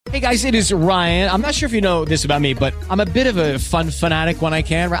Hey guys, it is Ryan. I'm not sure if you know this about me, but I'm a bit of a fun fanatic when I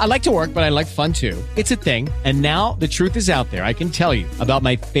can. I like to work, but I like fun too. It's a thing. And now the truth is out there. I can tell you about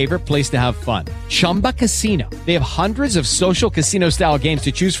my favorite place to have fun. Chumba Casino. They have hundreds of social casino style games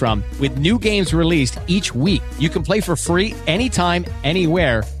to choose from with new games released each week. You can play for free anytime,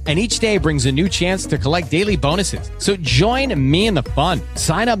 anywhere. And each day brings a new chance to collect daily bonuses. So join me in the fun.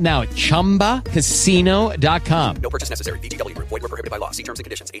 Sign up now at ChumbaCasino.com. No purchase necessary. VGW. Void where prohibited by law. See terms and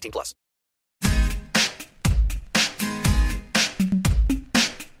conditions. 18 plus.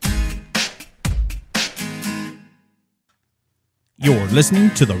 You're listening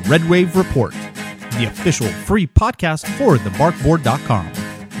to the Red Wave Report, the official free podcast for the Barkboard.com,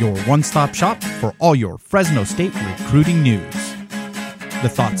 your one-stop shop for all your Fresno State recruiting news. The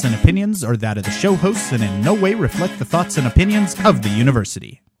thoughts and opinions are that of the show hosts and in no way reflect the thoughts and opinions of the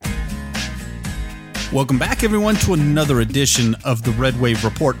university. Welcome back, everyone, to another edition of the Red Wave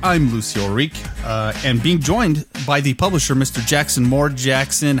Report. I'm Lucio, Ourique, and being joined by the publisher, Mr. Jackson Moore.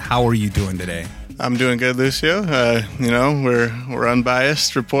 Jackson, how are you doing today? I'm doing good, Lucio. We're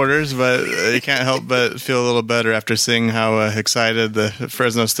unbiased reporters, but you can't help but feel a little better after seeing how excited the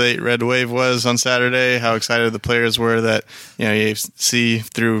Fresno State Red Wave was on Saturday, how excited the players were that, you see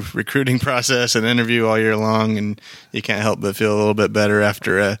through recruiting process and interview all year long, and you can't help but feel a little bit better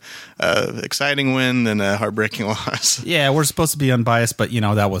after a exciting win than a heartbreaking loss. Yeah, we're supposed to be unbiased, but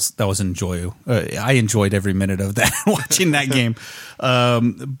that was enjoyable. I enjoyed every minute of that watching that game.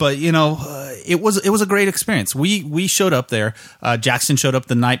 But it was a great experience. We showed up there. Jackson showed up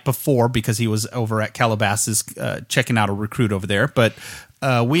the night before because he was over at Calabasas checking out a recruit over there. But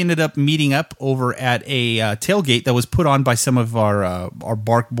we ended up meeting up over at a tailgate that was put on by some of our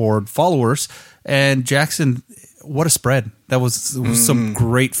Barkboard followers. And Jackson, what a spread! That was some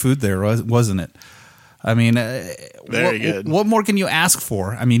great food there, wasn't it? I mean, very good. What more can you ask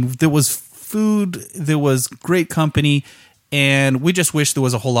for? I mean, there was food, there was great company. And we just wish there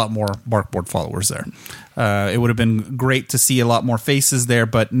was a whole lot more Barkboard followers there. It would have been great to see a lot more faces there,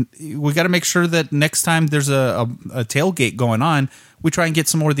 but we got to make sure that next time there's a tailgate going on, we try and get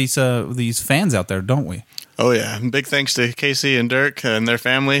some more of these fans out there, don't we? Oh, yeah. Big thanks to Casey and Dirk and their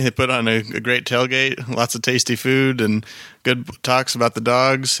family. They put on a great tailgate, lots of tasty food and good talks about the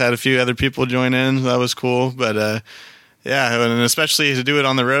dogs. Had a few other people join in. That was cool, but yeah, and especially to do it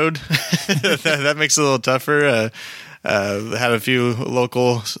on the road, that makes it a little tougher. Had a few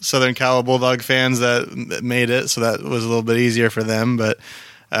local Southern Cal Bulldog fans that made it, so that was a little bit easier for them. But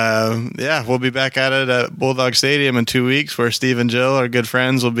we'll be back at it at Bulldog Stadium in 2 weeks, where Steve and Jill, our good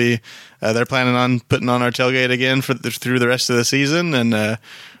friends, will be. They're planning on putting on our tailgate again through the rest of the season, and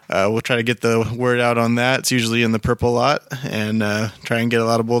we'll try to get the word out on that. It's usually in the purple lot, and try and get a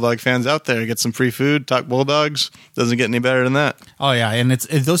lot of Bulldog fans out there, get some free food, talk Bulldogs. Doesn't get any better than that. Oh, yeah, and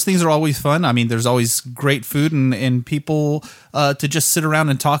those things are always fun. I mean, there's always great food and people to just sit around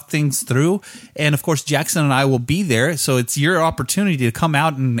and talk things through. And, of course, Jackson and I will be there, so it's your opportunity to come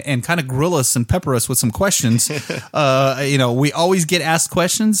out and kind of grill us and pepper us with some questions. We always get asked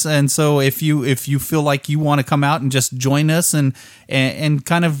questions, and so if you feel like you want to come out and just join us and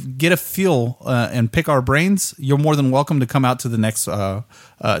kind of get a feel and pick our brains, you're more than welcome to come out to the next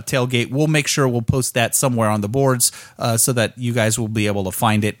tailgate. We'll make sure we'll post that somewhere on the boards so that you guys will be able to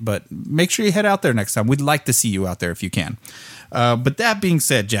find it. But make sure you head out there next time. We'd like to see you out there if you can. But that being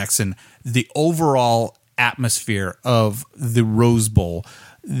said, Jackson, the overall atmosphere of the Rose Bowl,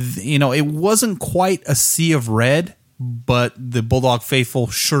 it wasn't quite a sea of red, but the Bulldog faithful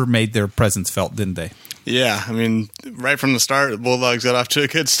sure made their presence felt, didn't they? Yeah, I mean, right from the start, the Bulldogs got off to a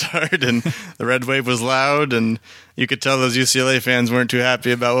good start, and the Red Wave was loud, and you could tell those UCLA fans weren't too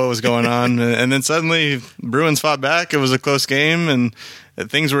happy about what was going on. And then suddenly, Bruins fought back. It was a close game, and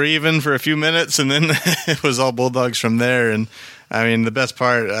things were even for a few minutes, and then it was all Bulldogs from there. And I mean, the best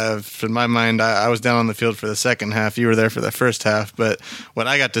part, in my mind, I was down on the field for the second half. You were there for the first half. But what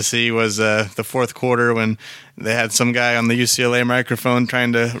I got to see was the fourth quarter when they had some guy on the UCLA microphone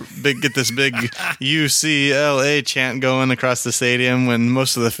trying to get this big UCLA chant going across the stadium when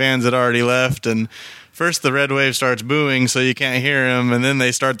most of the fans had already left. And first the Red Wave starts booing so you can't hear them, and then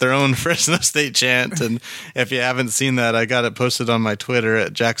they start their own Fresno State chant. And if you haven't seen that, I got it posted on my Twitter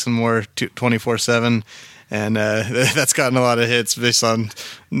at Jackson Moore 24/7. And that's gotten a lot of hits based on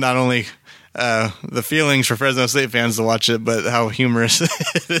not only the feelings for Fresno State fans to watch it, but how humorous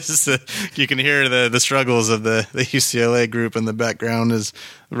it is. You can hear the struggles of the UCLA group in the background as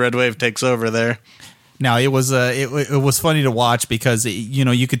Red Wave takes over there. Now it was funny to watch because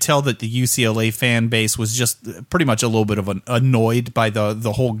you could tell that the UCLA fan base was just pretty much a little bit of annoyed by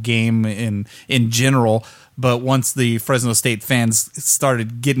the whole game in general. But once the Fresno State fans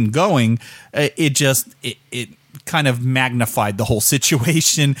started getting going, it kind of magnified the whole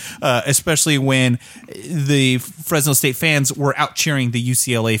situation, especially when the Fresno State fans were out cheering the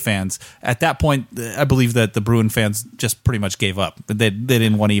UCLA fans. At that point, I believe that the Bruin fans just pretty much gave up. They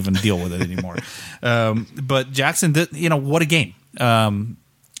didn't want to even deal with it anymore. But Jackson, what a game.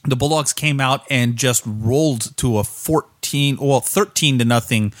 The Bulldogs came out and just rolled to a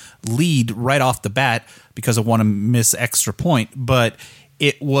 13-0 lead right off the bat because of one missed extra point. But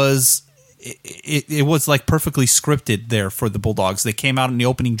it was like perfectly scripted there for the Bulldogs. They came out in the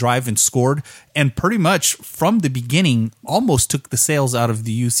opening drive and scored, and pretty much from the beginning almost took the sails out of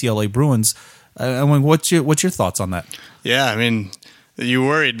the UCLA Bruins. What's your thoughts on that? Yeah, I mean, you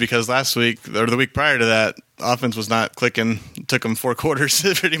worried because last week or the week prior to that, offense was not clicking. It took them 4 quarters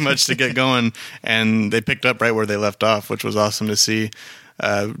pretty much to get going, and they picked up right where they left off, which was awesome to see.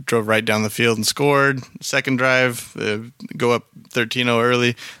 Drove right down the field and scored. Second drive, go up 13-0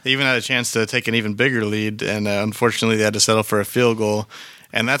 early. They even had a chance to take an even bigger lead, and unfortunately they had to settle for a field goal.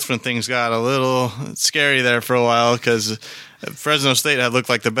 And that's when things got a little scary there for a while because Fresno State had looked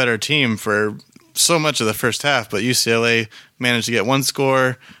like the better team for so much of the first half, but UCLA managed to get one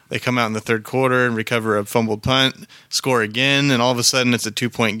score. They come out in the third quarter and recover a fumbled punt, score again, and all of a sudden it's a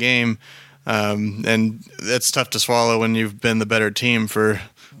 2-point game. And that's tough to swallow when you've been the better team for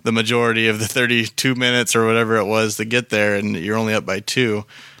the majority of the 32 minutes or whatever it was to get there, and you're only up by 2.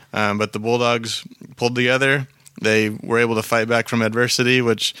 But the Bulldogs pulled together. They were able to fight back from adversity,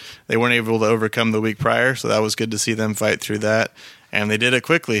 which they weren't able to overcome the week prior, so that was good to see them fight through that. And they did it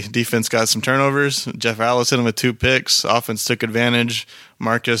quickly. Defense got some turnovers. Jeff Allison with 2 picks. Offense took advantage.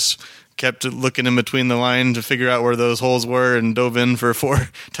 Marcus kept looking in between the line to figure out where those holes were and dove in for 4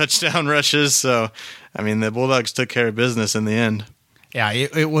 touchdown rushes. So, I mean, the Bulldogs took care of business in the end. Yeah,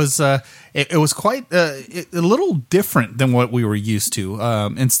 it was quite a little different than what we were used to.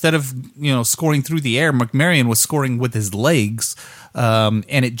 Instead of scoring through the air, McMarion was scoring with his legs, and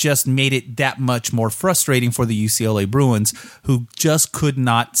it just made it that much more frustrating for the UCLA Bruins, who just could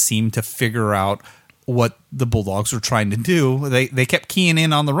not seem to figure out what the Bulldogs were trying to do. They kept keying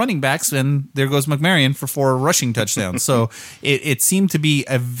in on the running backs, and there goes McMarion for 4 rushing touchdowns. So it seemed to be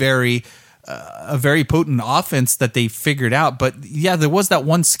a very potent offense that they figured out. But yeah, there was that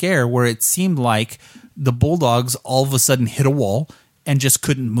one scare where it seemed like the Bulldogs all of a sudden hit a wall and just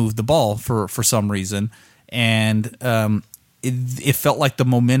couldn't move the ball for some reason. And it felt like the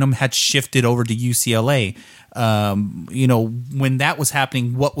momentum had shifted over to UCLA. When that was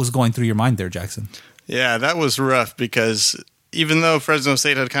happening, what was going through your mind there, Jackson? Yeah, that was rough because even though Fresno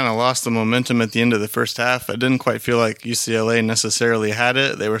State had kind of lost the momentum at the end of the first half, I didn't quite feel like UCLA necessarily had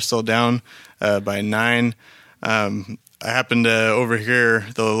it. They were still down by 9. I happened to overhear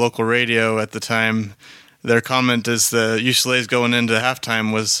the local radio at the time. Their comment as the UCLA's going into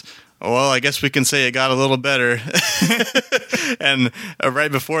halftime was, well, I guess we can say it got a little better. And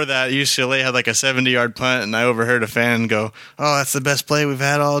right before that, UCLA had like a 70-yard punt, and I overheard a fan go, "Oh, that's the best play we've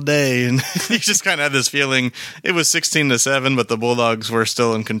had all day." And you just kind of had this feeling. It was 16-7, but the Bulldogs were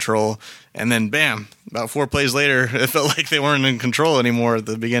still in control. And then, bam, about 4 plays later, it felt like they weren't in control anymore at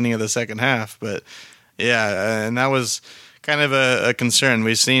the beginning of the second half. But yeah, and that was kind of a concern.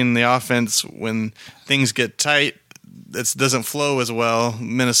 We've seen the offense when things get tight, it doesn't flow as well.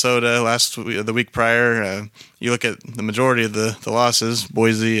 Minnesota the week prior, you look at the majority of the losses,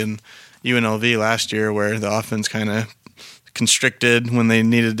 Boise and UNLV last year, where the offense kind of constricted when they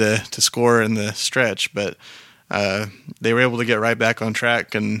needed to score in the stretch, but they were able to get right back on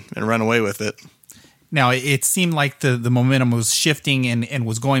track and run away with it. Now, it seemed like the momentum was shifting and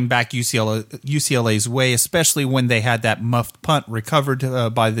was going back UCLA's way, especially when they had that muffed punt recovered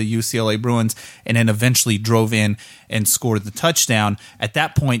by the UCLA Bruins and then eventually drove in and scored the touchdown. At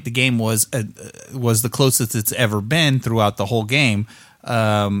that point, the game was the closest it's ever been throughout the whole game.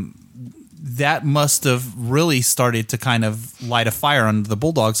 That must have really started to kind of light a fire under the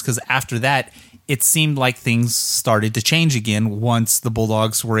Bulldogs, because after that, it seemed like things started to change again once the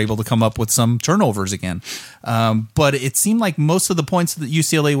Bulldogs were able to come up with some turnovers again. But it seemed like most of the points that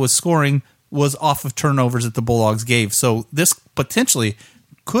UCLA was scoring was off of turnovers that the Bulldogs gave. So this potentially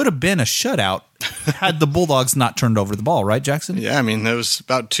could have been a shutout had the Bulldogs not turned over the ball, right, Jackson? Yeah, I mean, there was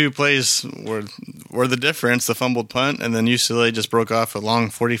about 2 plays were the difference, the fumbled punt, and then UCLA just broke off a long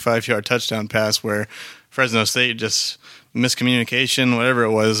 45-yard touchdown pass where Fresno State just miscommunication, whatever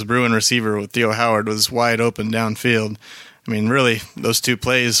it was, the Bruin receiver with Theo Howard was wide open downfield. I mean, really, those 2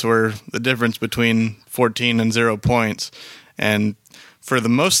 plays were the difference between 14 and 0 points. And for the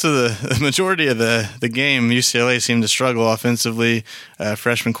majority of the game, UCLA seemed to struggle offensively.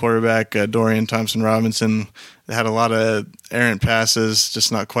 Freshman quarterback Dorian Thompson-Robinson had a lot of errant passes,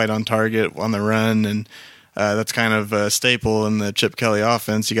 just not quite on target on the run, and that's kind of a staple in the Chip Kelly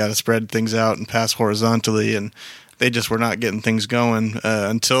offense. You got to spread things out and pass horizontally, and they just were not getting things going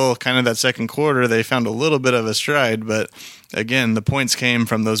until kind of that second quarter. They found a little bit of a stride, but again, the points came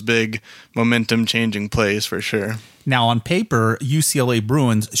from those big momentum-changing plays for sure. Now, on paper, UCLA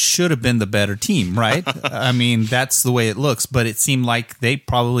Bruins should have been the better team, right? I mean, that's the way it looks, but it seemed like they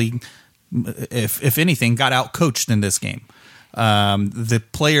probably, if anything, got out-coached in this game. The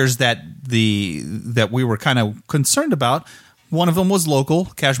players that we were kind of concerned about, one of them was local,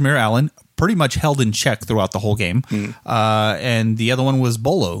 Kashmir Allen, pretty much held in check throughout the whole game. And the other one was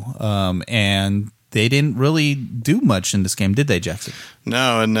Bolo. And they didn't really do much in this game, did they, Jackson?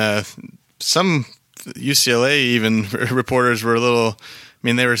 No, and some UCLA even reporters were a little... I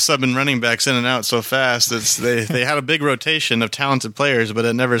mean, they were subbing running backs in and out so fast. They had a big rotation of talented players, but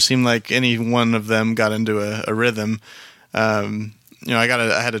it never seemed like any one of them got into a rhythm. I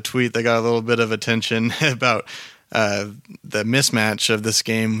had a tweet that got a little bit of attention about the mismatch of this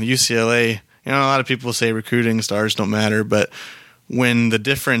game. UCLA, a lot of people say recruiting stars don't matter, but when the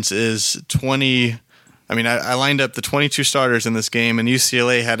difference is 20, I lined up the 22 starters in this game, and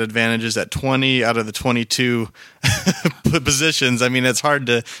UCLA had advantages at 20 out of the 22 positions. I mean, it's hard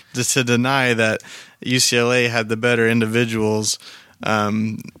to deny that UCLA had the better individuals.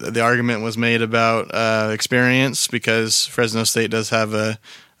 The argument was made about experience because Fresno State does have a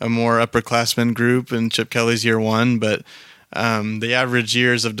more upperclassmen group in Chip Kelly's year one, but the average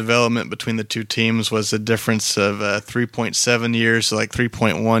years of development between the two teams was a difference of 3.7 years, so like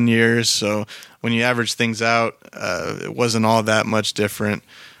 3.1 years. So when you average things out, it wasn't all that much different.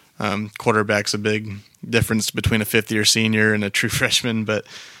 Quarterback's a big difference between a fifth-year senior and a true freshman, but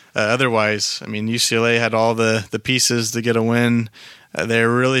otherwise, UCLA had all the pieces to get a win.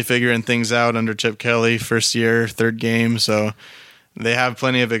 They're really figuring things out under Chip Kelly, first year, third game, so they have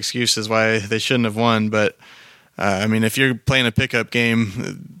plenty of excuses why they shouldn't have won, but if you're playing a pickup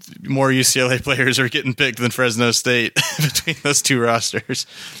game, more UCLA players are getting picked than Fresno State between those two rosters.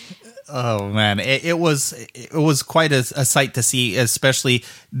 Oh man, it was quite a sight to see. Especially,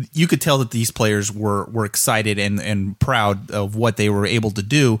 you could tell that these players were excited and proud of what they were able to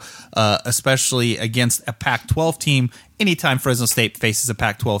do, especially against a Pac-12 team. Anytime Fresno State faces a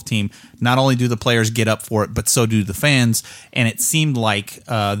Pac-12 team, not only do the players get up for it, but so do the fans. And it seemed like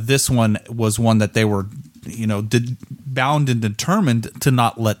this one was one that they were, bound and determined to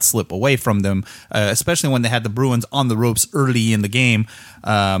not let slip away from them, especially when they had the Bruins on the ropes early in the game,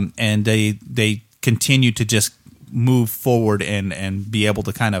 and they continued to just move forward and be able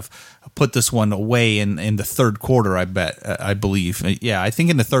to kind of put this one away in the third quarter. I believe, I think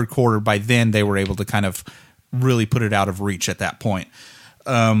in the third quarter. By then, they were able to kind of really put it out of reach at that point.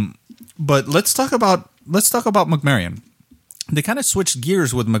 But let's talk about McMarion. They kind of switched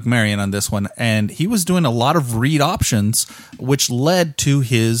gears with McMarion on this one, and he was doing a lot of read options, which led to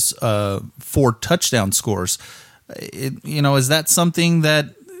his 4 touchdown scores. Is that something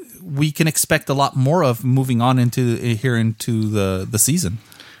that we can expect a lot more of moving on into the season?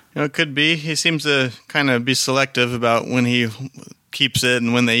 It could be. He seems to kind of be selective about when he keeps it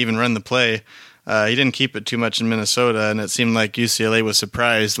and when they even run the play. He didn't keep it too much in Minnesota, and it seemed like UCLA was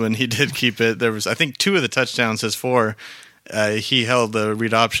surprised when he did keep it. There was, I think, 2 of the touchdowns, his 4, he held the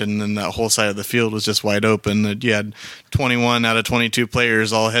read option, and that whole side of the field was just wide open. You had 21 out of 22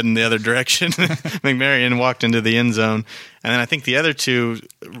 players all heading the other direction. McMarion walked into the end zone. And then I think the other 2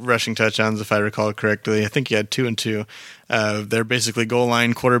 rushing touchdowns, if I recall correctly, I think he had 2 and 2. They're basically goal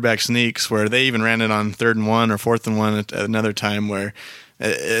line quarterback sneaks where they even ran it on 3rd and 1 or 4th and 1 at another time, where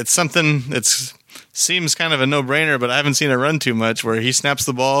it's something that's seems kind of a no-brainer, but I haven't seen it run too much, where he snaps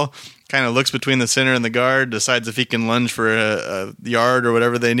the ball, kind of looks between the center and the guard, decides if he can lunge for a yard or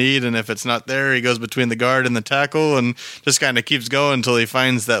whatever they need, and if it's not there, he goes between the guard and the tackle and just kind of keeps going until he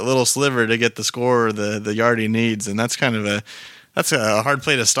finds that little sliver to get the score or the yard he needs, and that's kind of a hard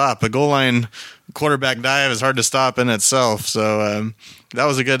play to stop. A goal line quarterback dive is hard to stop in itself, so that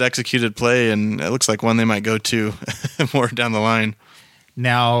was a good executed play, and it looks like one they might go to more down the line.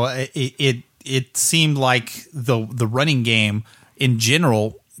 Now, it seemed like the running game in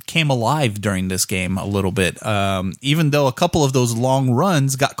general came alive during this game a little bit. Even though a couple of those long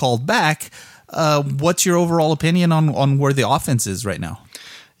runs got called back, what's your overall opinion on where the offense is right now?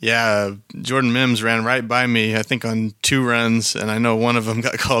 Yeah, Jordan Mims ran right by me, I think, on 2 runs, and I know one of them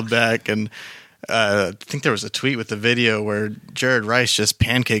got called back. And I think there was a tweet with the video where Jared Rice just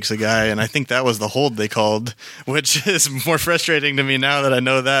pancakes a guy, and I think that was the hold they called, which is more frustrating to me now that I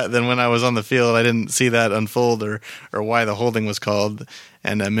know that than when I was on the field. I didn't see that unfold or why the holding was called,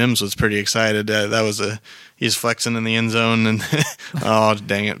 and Mims was pretty excited. He's flexing in the end zone, and oh,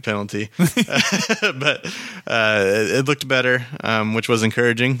 dang it, penalty. But it looked better, which was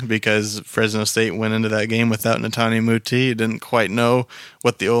encouraging because Fresno State went into that game without Netani Muti. He didn't quite know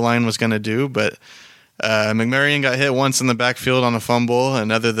what the O-line was going to do, but McMarion got hit once in the backfield on a fumble,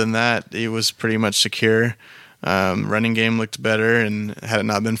 and other than that, he was pretty much secure. Running game looked better, and had it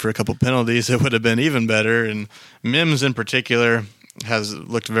not been for a couple penalties, it would have been even better. And Mims in particular has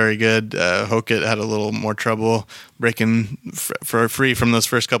looked very good. Hokett had a little more trouble breaking free from those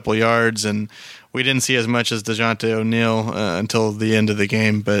first couple yards, and we didn't see as much as DeJounte O'Neal until the end of the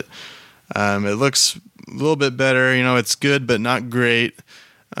game, but it looks a little bit better. It's good, but not great.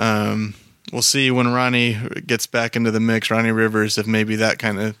 We'll see when Ronnie gets back into the mix, Ronnie Rivers, if maybe that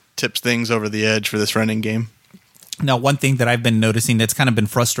kind of tips things over the edge for this running game. Now, one thing that I've been noticing that's kind of been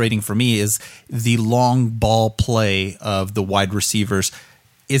frustrating for me is the long ball play of the wide receivers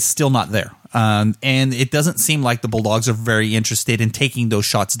is still not there. And it doesn't seem like the Bulldogs are very interested in taking those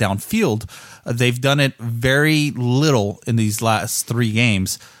shots downfield. They've done it very little in these last 3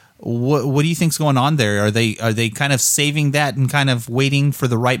 games. What do you think's going on there? Are they kind of saving that and kind of waiting for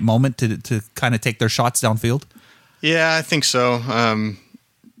the right moment to kind of take their shots downfield? Yeah, I think so.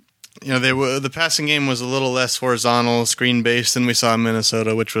 The passing game was a little less horizontal, screen-based than we saw in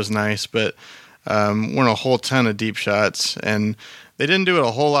Minnesota, which was nice, but weren't a whole ton of deep shots. And they didn't do it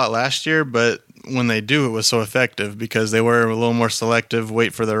a whole lot last year, but when they do, it was so effective because they were a little more selective,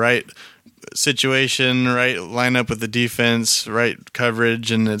 wait for the right situation, right lineup with the defense, right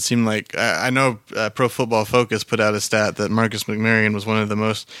coverage, and it seemed like I know Pro Football Focus put out a stat that Marcus McMarion was one of the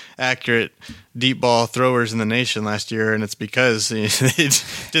most accurate deep ball throwers in the nation last year, and it's because they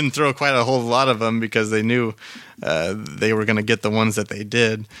didn't throw quite a whole lot of them because they knew they were going to get the ones that they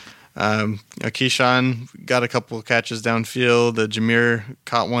did. Keyshawn got a couple of catches downfield. Jameer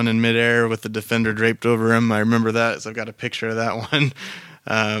caught one in midair with the defender draped over him. I remember that, so I've got a picture of that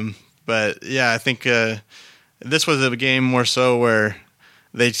one. But yeah, I think this was a game more so where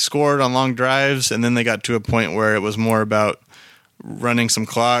they scored on long drives, and then they got to a point where it was more about running some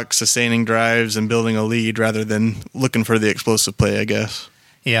clock, sustaining drives, and building a lead rather than looking for the explosive play, I guess.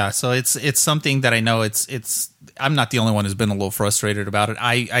 Yeah, so it's something that I know it's. I'm not the only one who's been a little frustrated about it.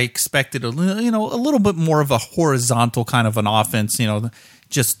 I expected a little bit more of a horizontal kind of an offense.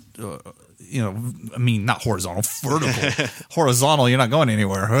 Not horizontal, vertical. Horizontal, you're not going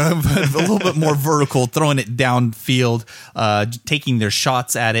anywhere. But a little bit more vertical, throwing it downfield, taking their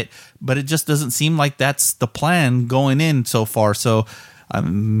shots at it. But it just doesn't seem like that's the plan going in so far. So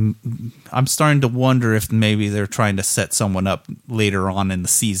I'm starting to wonder if maybe they're trying to set someone up later on in the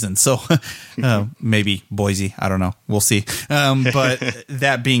season. So maybe Boise, I don't know. We'll see. But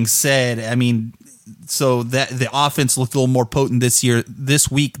that being said, so that the offense looked a little more potent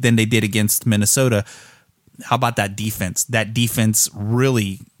this week than they did against Minnesota. How about that defense? That defense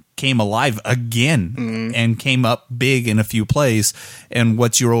really came alive again and came up big in a few plays. And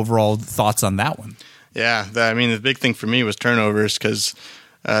what's your overall thoughts on that one? Yeah, the big thing for me was turnovers because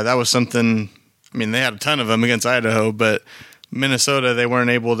that was something. They had a ton of them against Idaho, but Minnesota, they weren't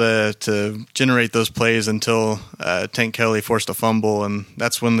able to generate those plays until Tank Kelly forced a fumble, and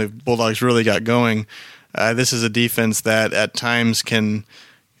that's when the Bulldogs really got going. This is a defense that at times can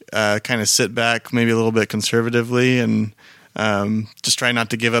kind of sit back maybe a little bit conservatively and just try not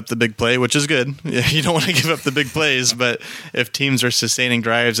to give up the big play, which is good. You don't want to give up the big plays, but if teams are sustaining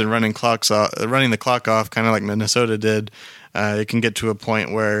drives and running the clock off, kind of like Minnesota did, it can get to a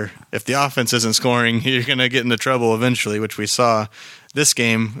point where if the offense isn't scoring, you're going to get into trouble eventually, which we saw this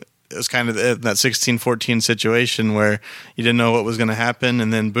game. It was kind of that 16-14 situation where you didn't know what was going to happen,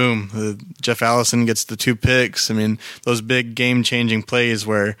 and then boom, Jeff Allison gets the 2 picks. Those big game-changing plays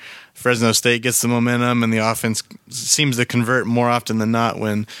where Fresno State gets the momentum and the offense seems to convert more often than not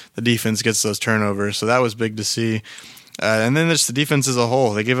when the defense gets those turnovers. So that was big to see. And then there's the defense as a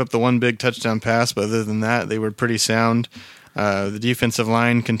whole. They gave up the one big touchdown pass, but other than that, they were pretty sound. The defensive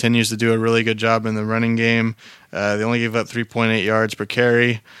line continues to do a really good job in the running game. They only gave up 3.8 yards per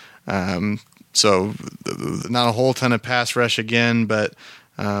carry. So not a whole ton of pass rush again, but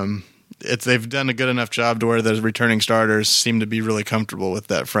they've done a good enough job to where the returning starters seem to be really comfortable with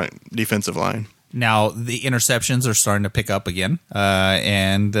that front defensive line. Now the interceptions are starting to pick up again, there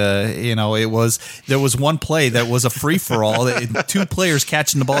was one play that was a free for all, 2 players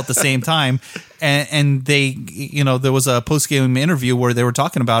catching the ball at the same time, and they, there was a post game interview where they were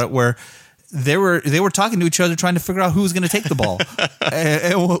talking about it where they were talking to each other, trying to figure out who was going to take the ball.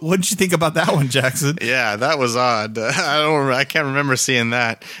 And what did you think about that one, Jackson? Yeah, that was odd. I can't remember seeing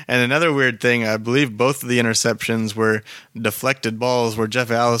that. And another weird thing, I believe both of the interceptions were deflected balls where Jeff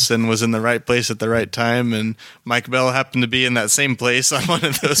Allison was in the right place at the right time, and Mike Bell happened to be in that same place on one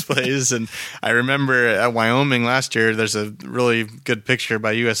of those plays. And I remember at Wyoming last year, there's a really good picture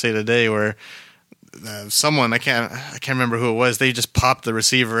by USA Today where someone, I can't remember who it was, they just popped the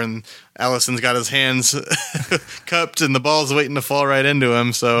receiver and Allison's got his hands cupped and the ball's waiting to fall right into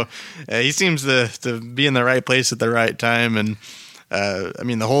him. So he seems to be in the right place at the right time. And I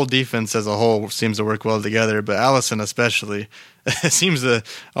mean, the whole defense as a whole seems to work well together, but Allison especially seems to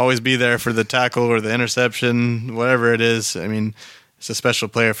always be there for the tackle or the interception, whatever it is. I mean, it's a special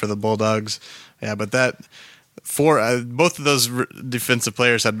player for the Bulldogs. Yeah, but both of those defensive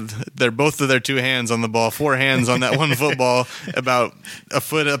players had both of their two hands on the ball, 4 hands on that one football, about a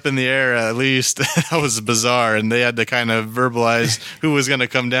foot up in the air at least. That was bizarre, and they had to kind of verbalize who was going to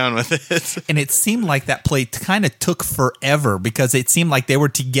come down with it. And it seemed like that play kind of took forever because it seemed like they were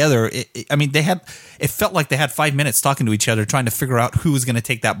together. It felt like they had 5 minutes talking to each other, trying to figure out who was going to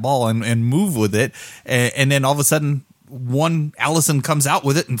take that ball and move with it, and then all of a sudden, Allison comes out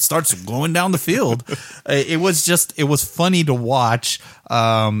with it and starts going down the field. It was funny to watch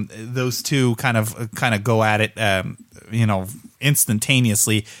those two kind of go at it,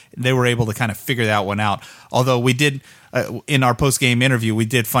 instantaneously. They were able to kind of figure that one out. Although we did, in our post-game interview, we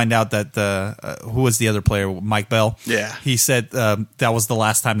did find out that who was the other player, Mike Bell? Yeah. He said that was the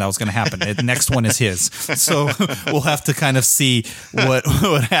last time that was going to happen. The next one is his. So we'll have to kind of see what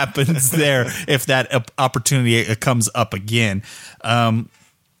happens there if that opportunity comes up again.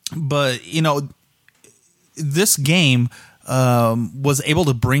 But, this game was able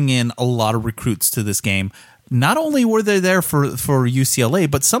to bring in a lot of recruits to this game. Not only were they there for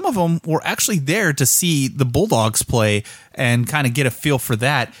UCLA, but some of them were actually there to see the Bulldogs play and kind of get a feel for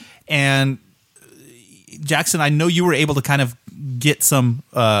that. And Jackson, I know you were able to kind of get some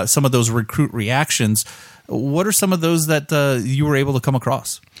of those recruit reactions. What are some of those that you were able to come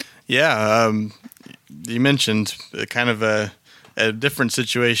across? Yeah, you mentioned kind of a different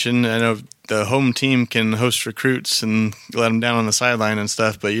situation. I know the home team can host recruits and let them down on the sideline and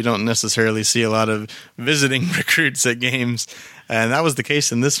stuff, but you don't necessarily see a lot of visiting recruits at games. And that was the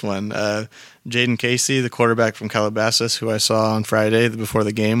case in this one. Jaden Casey, the quarterback from Calabasas, who I saw on Friday before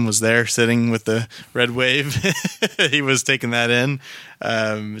the game, was there sitting with the red wave. He was taking that in.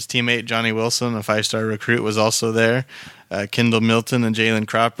 His teammate, Johnny Wilson, a 5-star recruit, was also there. Kendall Milton and Jalen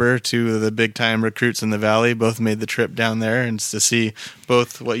Cropper, 2 of the big-time recruits in the Valley, both made the trip down there and to see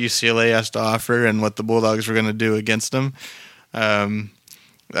both what UCLA has to offer and what the Bulldogs were going to do against them. Fresno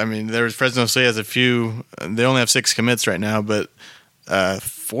State has they only have 6 commits right now, but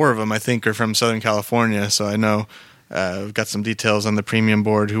 4 of them, I think, are from Southern California, so I know I've got some details on the premium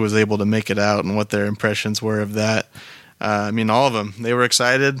board who was able to make it out and what their impressions were of that. All of them. They were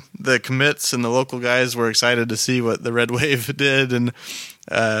excited. The commits and the local guys were excited to see what the Red Wave did and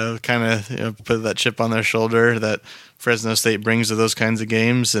kind of put that chip on their shoulder that Fresno State brings to those kinds of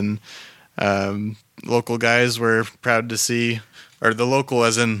games. And local guys were proud to see, or the local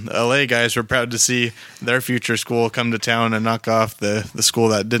as in LA guys were proud to see their future school come to town and knock off the school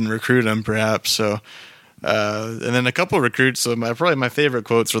that didn't recruit them, perhaps. So. And then a couple of recruits, so probably my favorite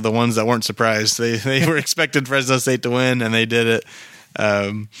quotes were the ones that weren't surprised. They were expected Fresno State to win, and they did it.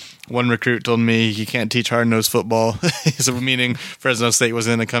 One recruit told me you can't teach hard-nosed football, so meaning Fresno State was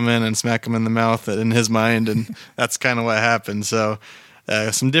going to come in and smack him in the mouth in his mind, and that's kind of what happened. So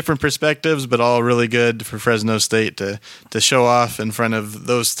some different perspectives, but all really good for Fresno State to show off in front of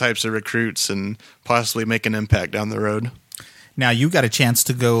those types of recruits and possibly make an impact down the road. Now, you got a chance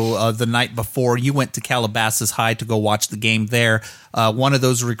to go the night before. You went to Calabasas High to go watch the game there. One of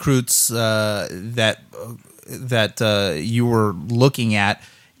those recruits that you were looking at,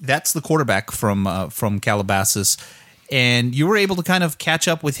 that's the quarterback from Calabasas. And you were able to kind of catch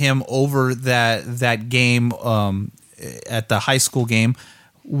up with him over that game at the high school game.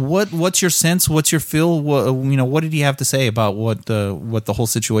 What's your sense? What's your feel? What did he have to say about what the whole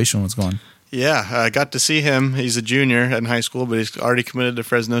situation was going? Yeah, I got to see him. He's a junior in high school, but he's already committed to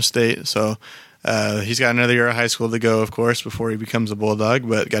Fresno State. So he's got another year of high school to go, of course, before he becomes a Bulldog,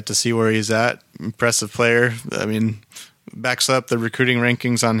 but got to see where he's at. Impressive player. Backs up the recruiting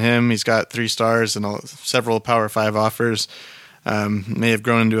rankings on him. He's got 3 stars and several Power 5 offers. May have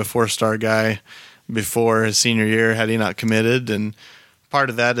grown into a 4-star guy before his senior year had he not committed, and part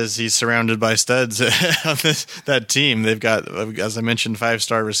of that is he's surrounded by studs on that team. They've got, as I mentioned,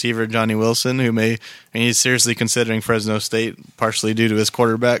 5-star receiver Johnny Wilson, he's seriously considering Fresno State, partially due to his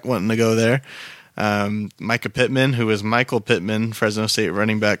quarterback wanting to go there. Micah Pittman, who is Michael Pittman, Fresno State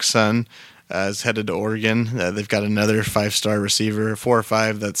running back's son, is headed to Oregon. They've got another 5-star receiver, 4 or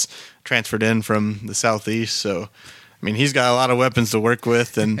 5, that's transferred in from the Southeast. So, I mean, he's got a lot of weapons to work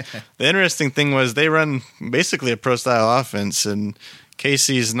with. And the interesting thing was they run basically a pro-style offense, and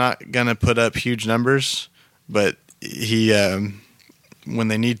Casey's not going to put up huge numbers, but he, when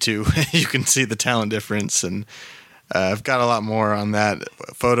they need to, you can see the talent difference. And I've got a lot more on that.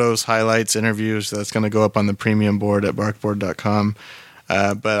 Photos, highlights, interviews. That's going to go up on the premium board at barkboard.com.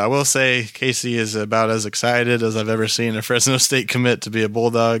 But I will say Casey is about as excited as I've ever seen a Fresno State commit to be a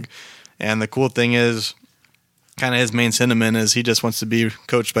Bulldog. And the cool thing is, kind of his main sentiment is he just wants to be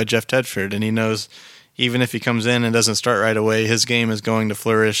coached by Jeff Tedford, and he knows even if he comes in and doesn't start right away, his game is going to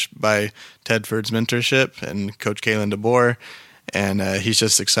flourish by Tedford's mentorship and Coach Kalen DeBoer, and he's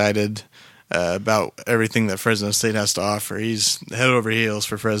just excited about everything that Fresno State has to offer. He's head over heels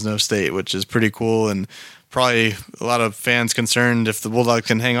for Fresno State, which is pretty cool, and probably a lot of fans concerned if the Bulldogs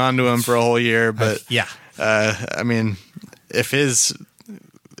can hang on to him for a whole year. But I mean, if his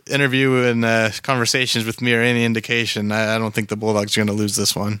interview and conversations with me are any indication, I don't think the Bulldogs are going to lose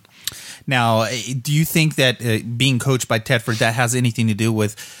this one. Now, do you think that being coached by Tedford, that has anything to do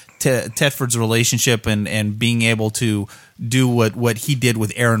with Tedford's relationship and being able to do what he did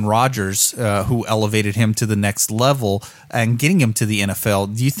with Aaron Rodgers, who elevated him to the next level and getting him to the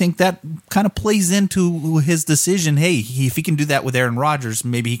NFL? Do you think that kind of plays into his decision? Hey, if he can do that with Aaron Rodgers,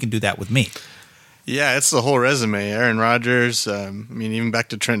 maybe he can do that with me. Yeah, it's the whole resume. Aaron Rodgers, I mean, even back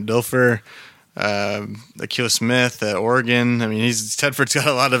to Trent Dilfer, Akil Smith at Oregon. I mean, Tedford's got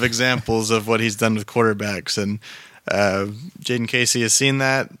a lot of examples of what he's done with quarterbacks, and Jaden Casey has seen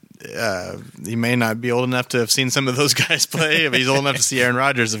that. He may not be old enough to have seen some of those guys play. I mean, he's old enough to see Aaron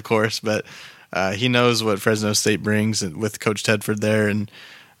Rodgers, of course, but he knows what Fresno State brings with Coach Tedford there, and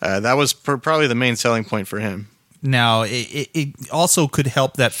that was probably the main selling point for him. Now, it also could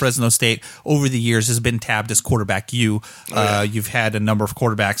help that Fresno State over the years has been tabbed as quarterback U. You've had a number of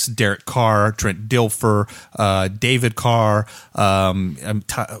quarterbacks: Derek Carr, Trent Dilfer, David Carr.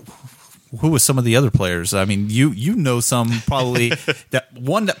 Who was some of the other players? I mean, you know some probably. That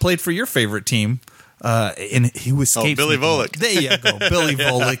one that played for your favorite team. And he was Billy Volek. There you go, Billy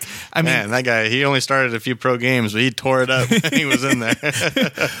Volek. I mean, man, that guy, he only started a few pro games, but he tore it up when he was in there.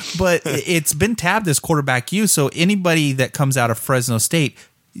 But it's been tabbed as quarterback U, so anybody that comes out of Fresno State,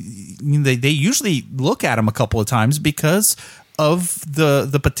 they usually look at him a couple of times because of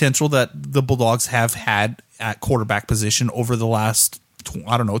the potential that the Bulldogs have had at quarterback position over the last,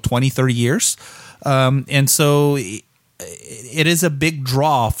 20, 30 years. And so it is a big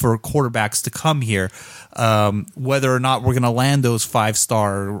draw for quarterbacks to come here. Whether or not we're going to land those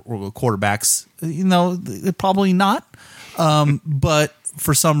 5-star quarterbacks, probably not. But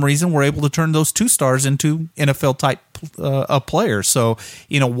for some reason, we're able to turn those 2-stars into NFL type players. So,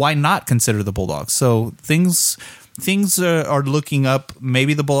 why not consider the Bulldogs? So things are looking up.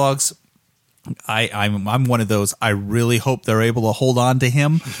 Maybe the Bulldogs. I'm one of those. I really hope they're able to hold on to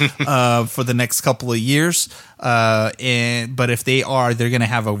him for the next couple of years. But if they are, they're going to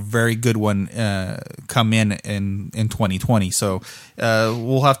have a very good one come in 2020. So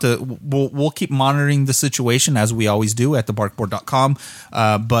we'll keep monitoring the situation as we always do at thebarkboard.com.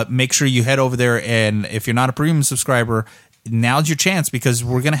 But make sure you head over there, and if you're not a premium subscriber, now's your chance because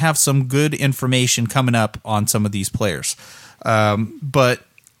we're going to have some good information coming up on some of these players. But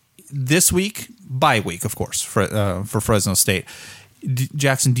this week, bye week, of course, for Fresno State.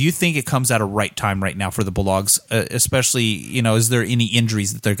 Jackson, do you think it comes at a right time right now for the Bulldogs? Especially, is there any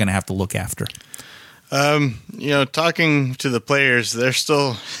injuries that they're going to have to look after? Talking to the players, they're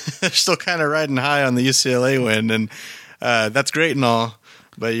still kind of riding high on the UCLA win, and that's great and all.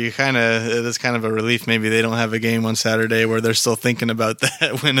 But it is kind of a relief. Maybe they don't have a game on Saturday where they're still thinking about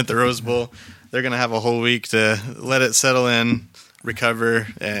that win at the Rose Bowl. They're going to have a whole week to let it settle in, recover,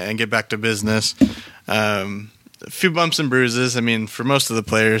 and get back to business. A few bumps and bruises. I mean, for most of the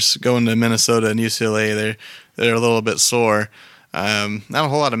players going to Minnesota and UCLA, they're a little bit sore. Not a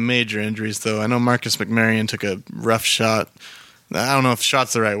whole lot of major injuries, though. I know Marcus McMarion took a rough shot. I don't know if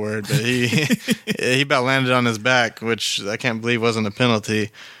shot's the right word, but he about landed on his back, which I can't believe wasn't a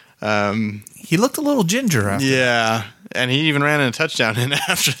penalty. He looked a little ginger after that. And he even ran in a touchdown in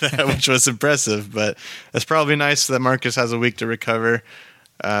after that, which was impressive. But it's probably nice that Marcus has a week to recover.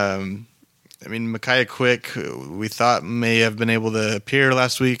 Micaiah Quick, we thought may have been able to appear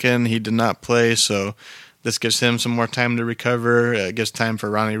last weekend. He did not play, so this gives him some more time to recover. It gives time for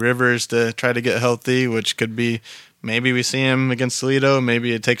Ronnie Rivers to try to get healthy, which could be maybe we see him against Toledo.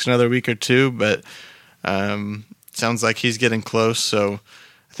 Maybe it takes another week or two, but sounds like he's getting close. So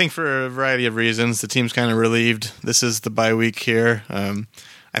I think for a variety of reasons, the team's kind of relieved. This is the bye week here.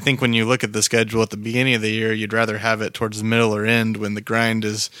 I think when you look at the schedule at the beginning of the year, you'd rather have it towards the middle or end when the grind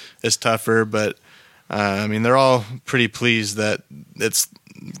is tougher. But I mean, they're all pretty pleased that it's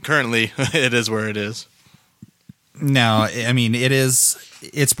currently it is where it is. Now, I mean,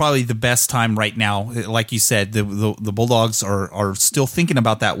 it's probably the best time right now. Like you said, the Bulldogs are still thinking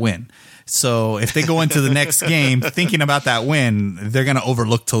about that win. So if they go into the next game thinking about that win, they're going to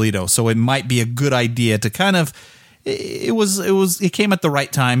overlook Toledo. So it might be a good idea to kind of, it came at the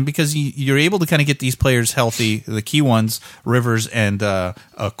right time because you're able to kind of get these players healthy, the key ones, Rivers and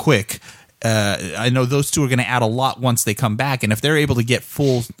Quick. I know those two are going to add a lot once they come back, and if they're able to get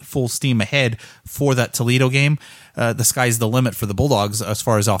full steam ahead for that Toledo game, the sky's the limit for the Bulldogs as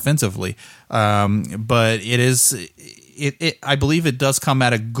far as offensively. But I believe it does come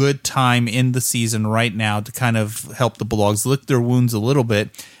at a good time in the season right now to kind of help the Bulldogs lick their wounds a little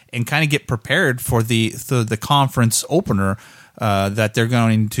bit and kind of get prepared for the conference opener that they're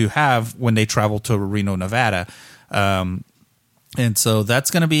going to have when they travel to Reno, Nevada. And so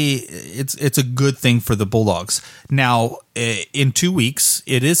that's going to be it's a good thing for the Bulldogs. Now, in 2 weeks,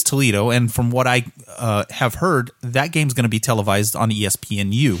 it is Toledo, and from what I have heard, that game's going to be televised on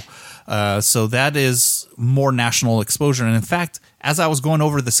ESPNU. So that is more national exposure. And in fact, as I was going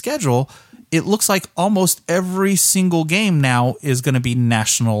over the schedule, it looks like almost every single game now is going to be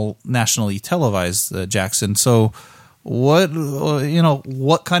nationally televised, Jackson. So what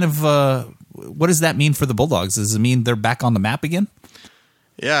kind of what does that mean for the Bulldogs? Does it mean they're back on the map again?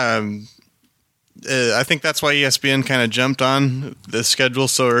 Yeah, I think that's why ESPN kind of jumped on the schedule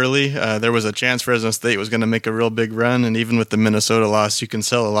so early. There was a chance Fresno State was going to make a real big run, and even with the Minnesota loss, you can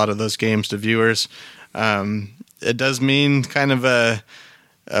sell a lot of those games to viewers. It does mean kind of a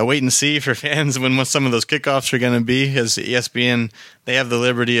wait and see for fans when some of those kickoffs are going to be, as ESPN, they have the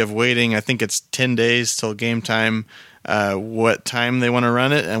liberty of waiting. I think it's 10 days till game time, what time they want to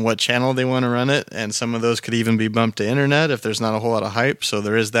run it and what channel they want to run it, and some of those could even be bumped to internet if there's not a whole lot of hype, so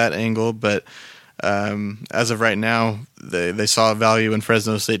there is that angle. But as of right now, they saw value in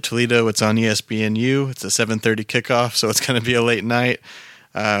Fresno State Toledo. It's on ESPNU. It's a 7:30 kickoff, so it's going to be a late night.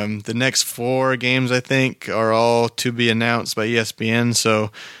 The next 4 games, I think, are all to be announced by ESPN, so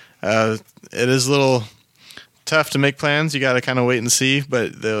it is a little tough to make plans. You got to kind of wait and see,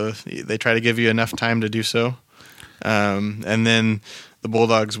 but they try to give you enough time to do so. And then the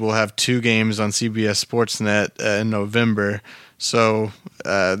Bulldogs will have 2 games on CBS Sportsnet in November. So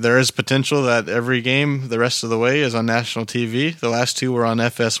there is potential that every game the rest of the way is on national TV. The last 2 were on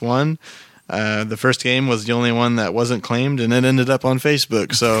FS1. The first game was the only one that wasn't claimed, and it ended up on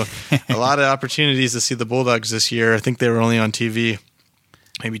Facebook. So a lot of opportunities to see the Bulldogs this year. I think they were only on TV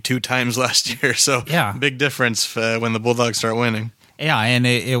maybe 2 times last year. So yeah, big difference when the Bulldogs start winning. Yeah, and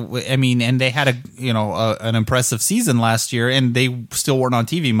and they had an impressive season last year, and they still weren't on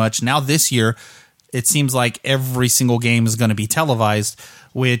TV much. Now this year, it seems like every single game is going to be televised,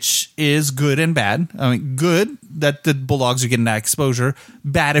 which is good and bad. I mean, good that the Bulldogs are getting that exposure.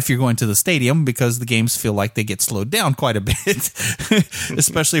 Bad if you're going to the stadium because the games feel like they get slowed down quite a bit,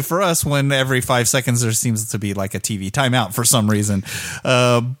 especially for us when every 5 seconds there seems to be like a TV timeout for some reason.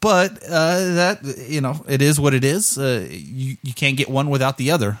 But that it is what it is. You can't get one without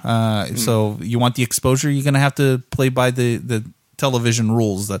the other. So you want the exposure, you're going to have to play by the television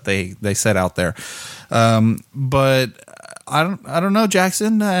rules that they set out there. But I don't know,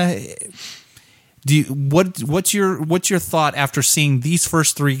 Jackson. What's your thought after seeing these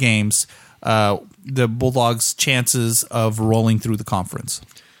first 3 games? The Bulldogs' chances of rolling through the conference.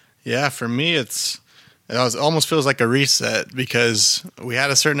 Yeah, for me, it almost feels like a reset because we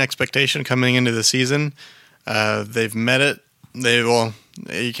had a certain expectation coming into the season. They've met it.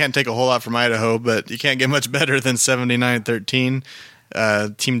 You can't take a whole lot from Idaho, but you can't get much better than 79-13.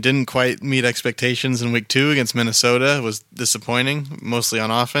 Team didn't quite meet expectations in week 2 against Minnesota. It was disappointing, mostly on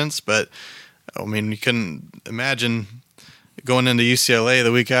offense. But, I mean, you couldn't imagine going into UCLA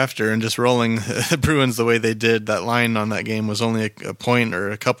the week after and just rolling the Bruins the way they did. That line on that game was only a point or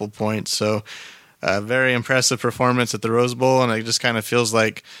a couple points. So, very impressive performance at the Rose Bowl, and it just kind of feels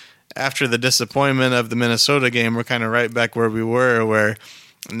like after the disappointment of the Minnesota game, we're kind of right back where we were, where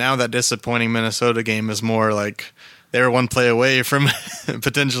now that disappointing Minnesota game is more like they were one play away from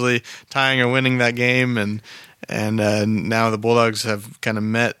potentially tying or winning that game, and now the Bulldogs have kind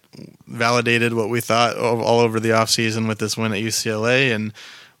of validated what we thought all over the offseason with this win at UCLA, and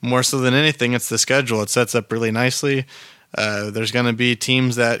more so than anything, it's the schedule. It sets up really nicely. There's going to be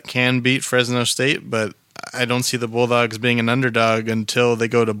teams that can beat Fresno State, but I don't see the Bulldogs being an underdog until they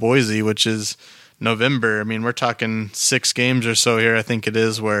go to Boise, which is November. I mean, we're talking 6 games or so here, I think it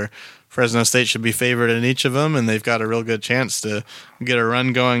is, where Fresno State should be favored in each of them, and they've got a real good chance to get a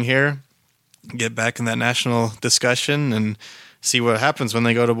run going here, get back in that national discussion, and see what happens when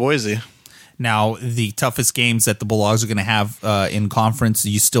they go to Boise. Now, the toughest games that the Bulldogs are going to have in conference,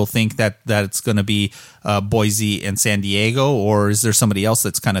 do you still think that it's going to be Boise and San Diego, or is there somebody else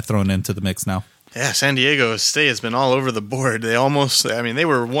that's kind of thrown into the mix now? Yeah, San Diego State has been all over the board. They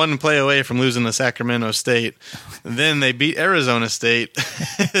were one play away from losing to Sacramento State. Then they beat Arizona State.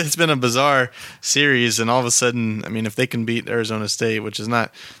 It's been a bizarre series, and all of a sudden, I mean, if they can beat Arizona State, which is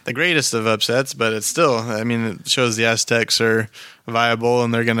not the greatest of upsets, but it's still, I mean, it shows the Aztecs are viable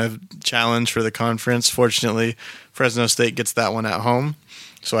and they're going to challenge for the conference. Fortunately, Fresno State gets that one at home.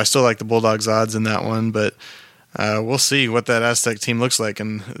 So I still like the Bulldogs' odds in that one, but we'll see what that Aztec team looks like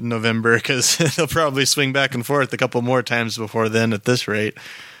in November, because they'll probably swing back and forth a couple more times before then at this rate.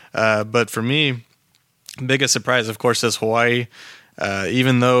 But for me, biggest surprise, of course, is Hawaii.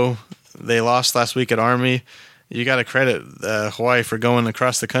 Even though they lost last week at Army, you got to credit Hawaii for going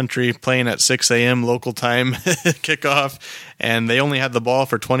across the country, playing at 6 a.m. local time kickoff, and they only had the ball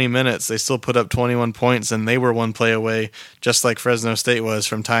for 20 minutes. They still put up 21 points, and they were one play away, just like Fresno State was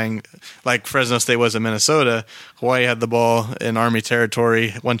from tying, like Fresno State was in Minnesota. Hawaii had the ball in Army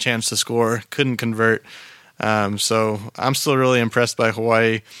territory, one chance to score, couldn't convert. So I'm still really impressed by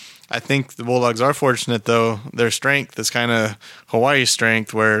Hawaii. I think the Bulldogs are fortunate, though. Their strength is kind of Hawaii's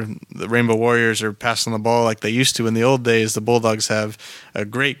strength, where the Rainbow Warriors are passing the ball like they used to in the old days. The Bulldogs have a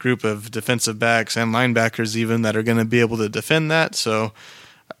great group of defensive backs and linebackers even that are going to be able to defend that. So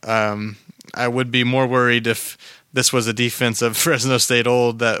I would be more worried if this was a defense of Fresno State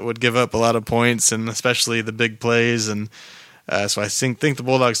old that would give up a lot of points, and especially the big plays. And so I think the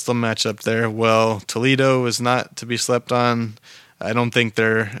Bulldogs still match up there well. Toledo is not to be slept on. I don't think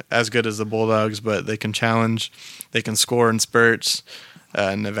they're as good as the Bulldogs, but they can challenge. They can score in spurts.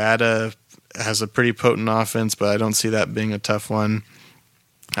 Nevada has a pretty potent offense, but I don't see that being a tough one.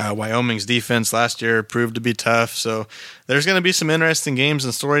 Wyoming's defense last year proved to be tough, so there's going to be some interesting games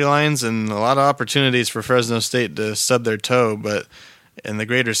and storylines and a lot of opportunities for Fresno State to stub their toe, but in the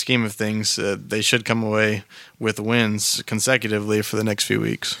greater scheme of things, they should come away with wins consecutively for the next few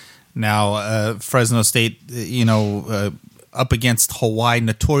weeks. Now, Fresno State, up against Hawaii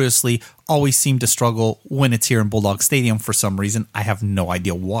notoriously always seem to struggle when it's here in Bulldog Stadium for some reason. I have no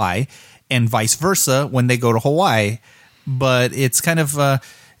idea why, and vice versa when they go to Hawaii. But it's kind of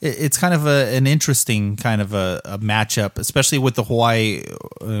an interesting kind of a matchup, especially with the Hawaii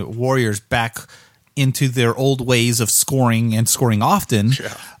Warriors back into their old ways of scoring and scoring often.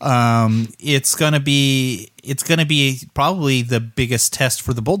 Yeah. It's gonna be probably the biggest test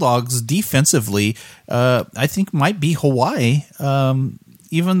for the Bulldogs defensively. I think might be Hawaii,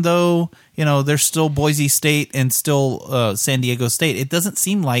 even though there's still Boise State and still San Diego State. It doesn't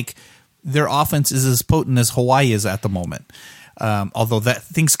seem like their offense is as potent as Hawaii is at the moment. Although that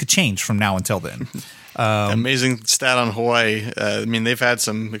things could change from now until then. Amazing stat on Hawaii. I mean, they've had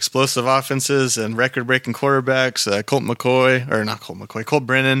some explosive offenses and record-breaking quarterbacks. Colt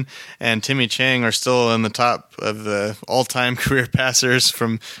Brennan and Timmy Chang are still in the top of the all-time career passers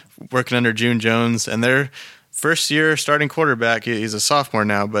from working under June Jones. And their first-year starting quarterback, he's a sophomore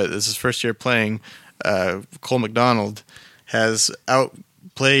now, but this is his first year playing, Cole McDonald, has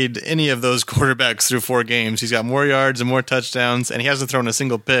outplayed any of those quarterbacks through 4 games. He's got more yards and more touchdowns, and he hasn't thrown a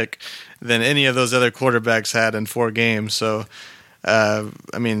single pick than any of those other quarterbacks had in 4 games. So, I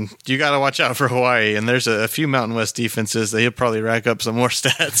mean, you got to watch out for Hawaii. And there's a few Mountain West defenses that he'll probably rack up some more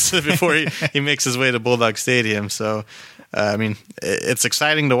stats before he makes his way to Bulldog Stadium. So, I mean, it's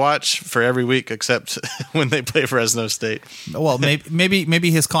exciting to watch for every week except when they play Fresno State. Well,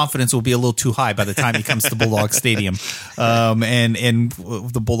 maybe his confidence will be a little too high by the time he comes to Bulldog Stadium, and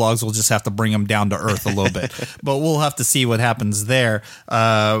the Bulldogs will just have to bring him down to earth a little bit. But we'll have to see what happens there.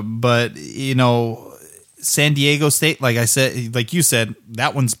 But San Diego State, like you said,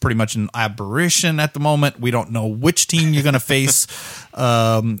 that one's pretty much an aberration at the moment. We don't know which team you're going to face,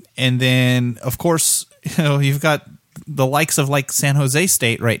 and then of course you've got the likes of San Jose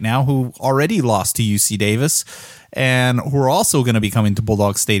State right now, who already lost to UC Davis and who are also going to be coming to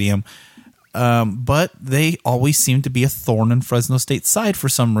Bulldog Stadium. But they always seem to be a thorn in Fresno State's side for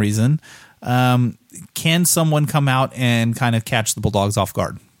some reason. Can someone come out and kind of catch the Bulldogs off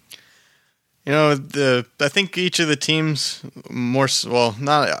guard? I think each of the teams,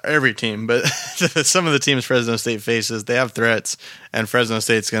 not every team, but some of the teams Fresno State faces, they have threats, and Fresno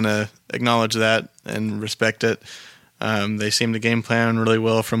State's going to acknowledge that and respect it. They seem to game plan really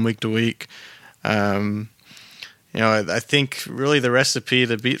well from week to week. I think really the recipe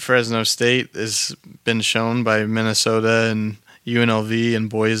to beat Fresno State has been shown by Minnesota and UNLV and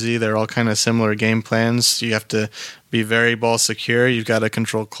Boise. They're all kind of similar game plans. You have to be very ball secure. You've got to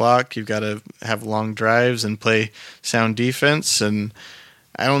control clock. You've got to have long drives and play sound defense. And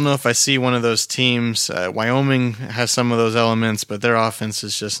I don't know if I see one of those teams. Wyoming has some of those elements, but their offense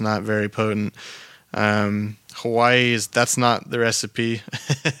is just not very potent. Hawaii that's not the recipe.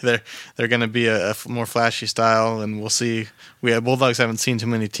 They're going to be a more flashy style, and we'll see. Bulldogs haven't seen too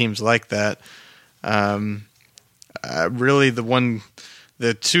many teams like that. Really,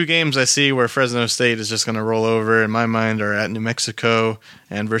 the two games I see where Fresno State is just going to roll over in my mind are at New Mexico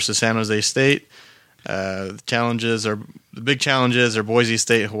and versus San Jose State. The big challenges are Boise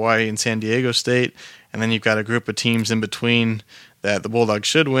State, Hawaii, and San Diego State, and then you've got a group of teams in between that the Bulldogs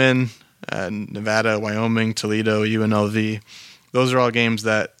should win. Nevada, Wyoming, Toledo, UNLV. Those are all games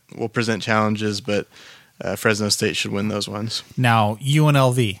that will present challenges, but Fresno State should win those ones. Now,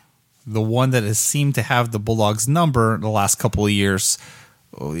 UNLV, the one that has seemed to have the Bulldogs' number the last couple of years,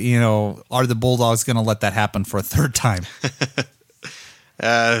 are the Bulldogs going to let that happen for a third time?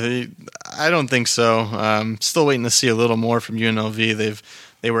 I don't think so. Still waiting to see a little more from UNLV.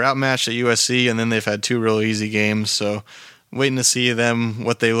 They were outmatched at USC, and then they've had two real easy games, so waiting to see them,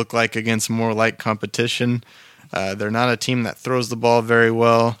 what they look like against more light competition. They're not a team that throws the ball very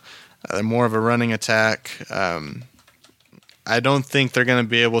well. They're more of a running attack. I don't think they're going to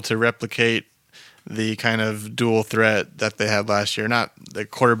be able to replicate the kind of dual threat that they had last year. Not the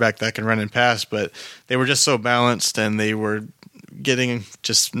quarterback that can run and pass, but they were just so balanced, and they were getting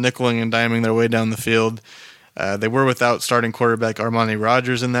just nickeling and diming their way down the field. They were without starting quarterback Armani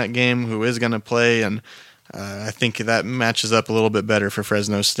Rogers in that game, who is going to play, and I think that matches up a little bit better for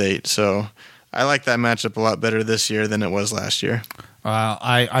Fresno State. So I like that matchup a lot better this year than it was last year.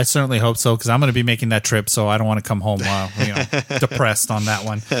 I certainly hope so, because I'm going to be making that trip, so I don't want to come home depressed on that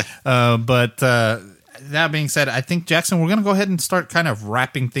one. But that being said, I think, Jackson, we're going to go ahead and start kind of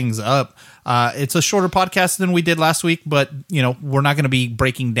wrapping things up. It's a shorter podcast than we did last week, but we're not going to be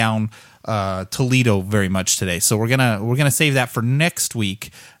breaking down Toledo very much today, so we're gonna save that for next week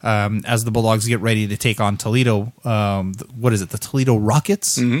as the Bulldogs get ready to take on Toledo. What is it? The Toledo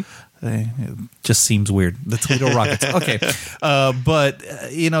Rockets? Mm-hmm. It just seems weird. The Toledo Rockets. Okay, but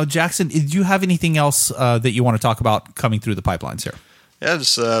Jackson, do you have anything else that you want to talk about coming through the pipelines here? Yeah,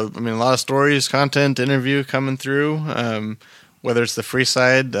 just a lot of stories, content, interview coming through. Whether it's the free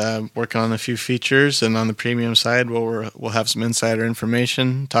side, working on a few features, and on the premium side, we'll have some insider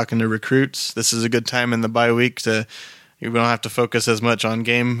information, talking to recruits. This is a good time in the bye week we don't have to focus as much on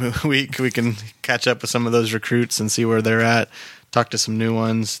game week. We can catch up with some of those recruits and see where they're at, talk to some new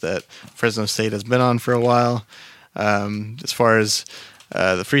ones that Fresno State has been on for a while. As far as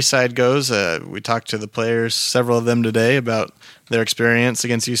the free side goes, we talked to the players, several of them today, about their experience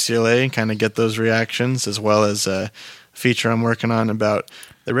against UCLA and kind of get those reactions, as well as feature I'm working on about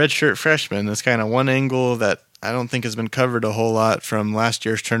the redshirt freshman. It's kind of one angle that I don't think has been covered a whole lot from last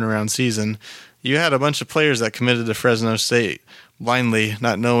year's turnaround season. You had a bunch of players that committed to Fresno State blindly,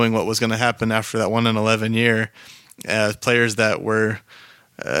 not knowing what was going to happen after that 1-11 year. Players that were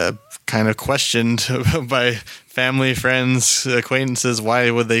kind of questioned by family, friends, acquaintances.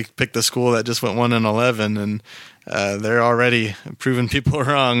 Why would they pick the school that just went 1-11? And they're already proving people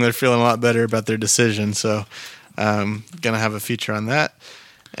wrong. They're feeling a lot better about their decision. So going to have a feature on that.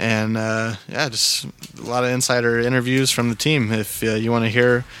 And just a lot of insider interviews from the team. If you want to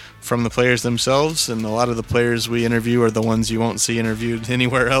hear from the players themselves, and a lot of the players we interview are the ones you won't see interviewed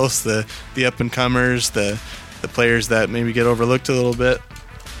anywhere else, the up-and-comers, the players that maybe get overlooked a little bit.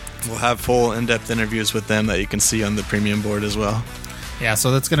 We'll have full in-depth interviews with them that you can see on the premium board as well. Yeah, so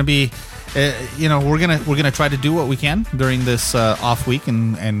that's going to be, we're gonna try to do what we can during this off week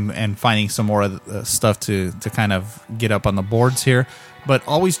and finding some more stuff to kind of get up on the boards here. But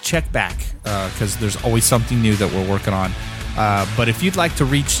always check back because there's always something new that we're working on. But if you'd like to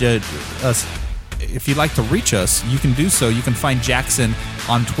reach us, you can do so. You can find Jackson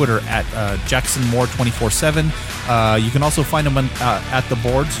on Twitter at JacksonMoore247. You can also find him at the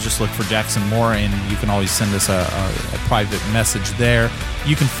boards. Just look for Jackson Moore, and you can always send us a private message there.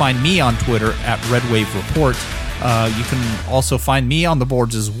 You can find me on Twitter at RedWaveReport. You can also find me on the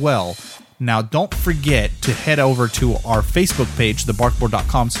boards as well. Now, don't forget to head over to our Facebook page, the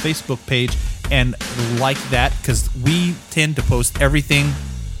Barkboard.com's Facebook page, and like that, because we tend to post everything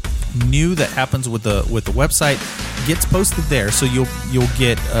new that happens with the website gets posted there, so you'll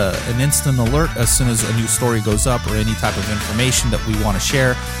get an instant alert as soon as a new story goes up or any type of information that we want to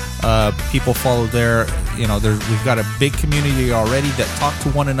share. People follow there. We've got a big community already that talk to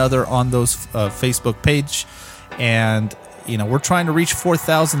one another on those Facebook page, and we're trying to reach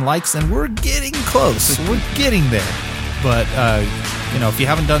 4,000 likes, and we're getting close. We're getting there. But if you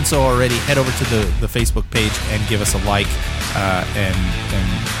haven't done so already, head over to the Facebook page and give us a like, and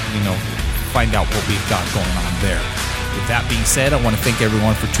find out what we've got going on there. With that being said, I want to thank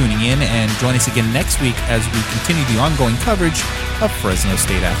everyone for tuning in, and join us again next week as we continue the ongoing coverage of Fresno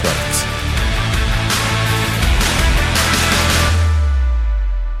State athletics.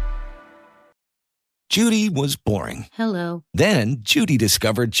 Judy was boring. Hello. Then Judy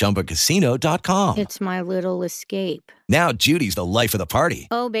discovered ChumbaCasino.com. It's my little escape. Now Judy's the life of the party.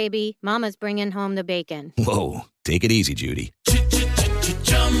 Oh, baby, mama's bringing home the bacon. Whoa, take it easy, Judy.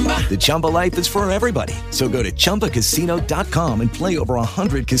 The Chumba life is for everybody. So go to ChumbaCasino.com and play over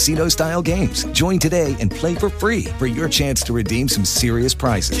 100 casino-style games. Join today and play for free for your chance to redeem some serious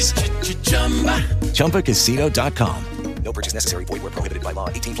prizes. ChumbaCasino.com. No purchase necessary. Void where prohibited by law.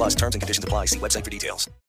 18+ terms and conditions apply. See website for details.